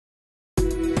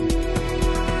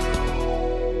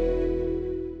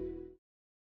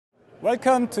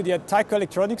Welcome to the Tyco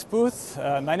Electronics booth.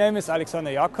 My name is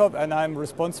Jakob and I'm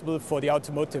responsible for the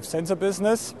automotive sensor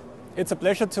business. It's a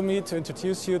pleasure to me to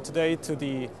introduce you today to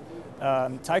the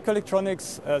Tyco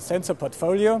Electronics sensor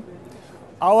portfolio.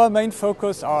 Our main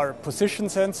focus are position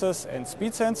sensors and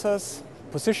speed sensors.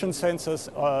 Position sensors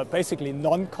are basically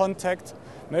non-contact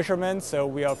measurements, so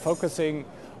we are focusing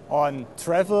on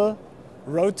travel,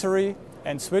 rotary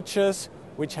and switches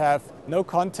which have no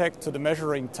contact to the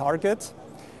measuring target.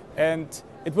 And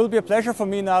it will be a pleasure for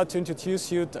me now to introduce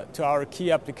you to our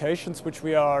key applications which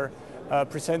we are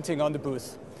presenting on the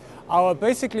booth. Our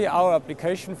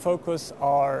application focus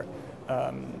are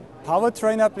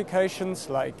powertrain applications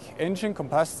like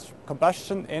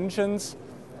combustion engines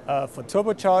for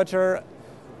turbocharger,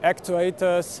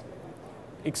 actuators,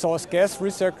 exhaust gas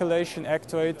recirculation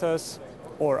actuators,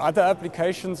 or other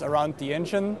applications around the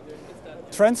engine.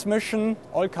 Transmission,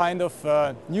 all kind of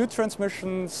new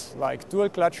transmissions like dual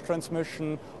clutch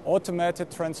transmission,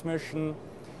 automated transmission,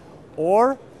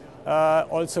 or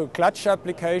also clutch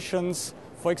applications,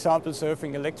 for example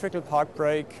serving electrical park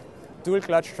brake, dual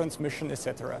clutch transmission,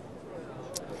 etc.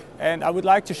 And I would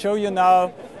like to show you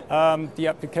now the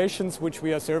applications which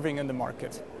we are serving in the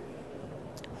market.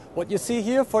 What you see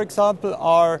here, for example,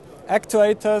 are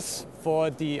actuators for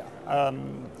the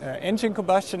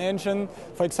combustion engine,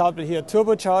 for example here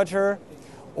turbocharger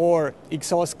or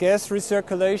exhaust gas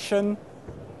recirculation.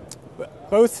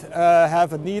 Both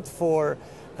have a need for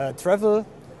travel,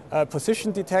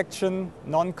 position detection,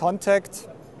 non-contact.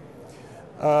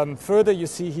 Further you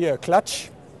see here clutch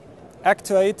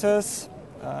actuators,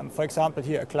 for example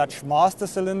here a clutch master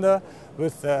cylinder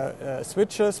with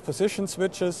switches, position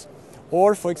switches,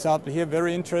 or for example here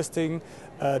very interesting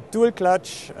dual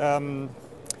clutch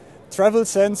travel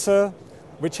sensor,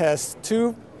 which has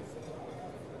two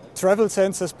travel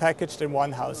sensors packaged in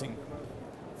one housing.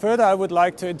 Further, I would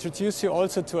like to introduce you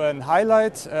also to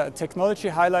a technology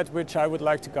highlight, which I would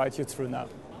like to guide you through now.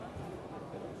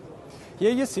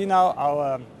 Here you see now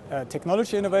our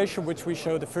technology innovation, which we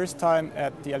showed the first time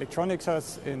at the Electronics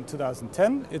House in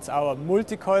 2010. It's our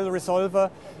multi-coil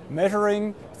resolver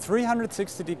measuring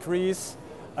 360 degrees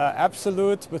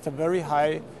absolute with a very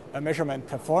high measurement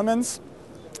performance.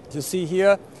 You see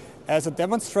here as a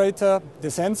demonstrator the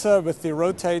sensor with the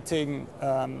rotating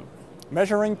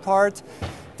measuring part.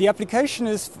 The application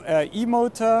is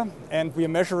e-motor, and we are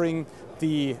measuring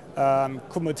the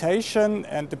commutation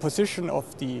and the position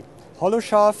of the hollow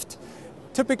shaft.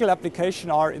 Typical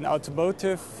applications are in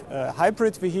automotive,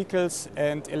 hybrid vehicles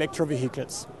and electro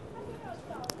vehicles.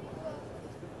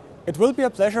 It will be a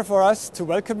pleasure for us to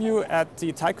welcome you at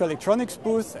the Tyco Electronics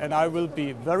booth, and I will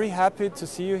be very happy to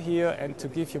see you here and to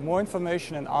give you more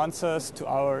information and answers to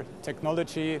our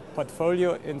technology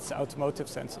portfolio in automotive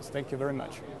sensors. Thank you very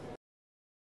much.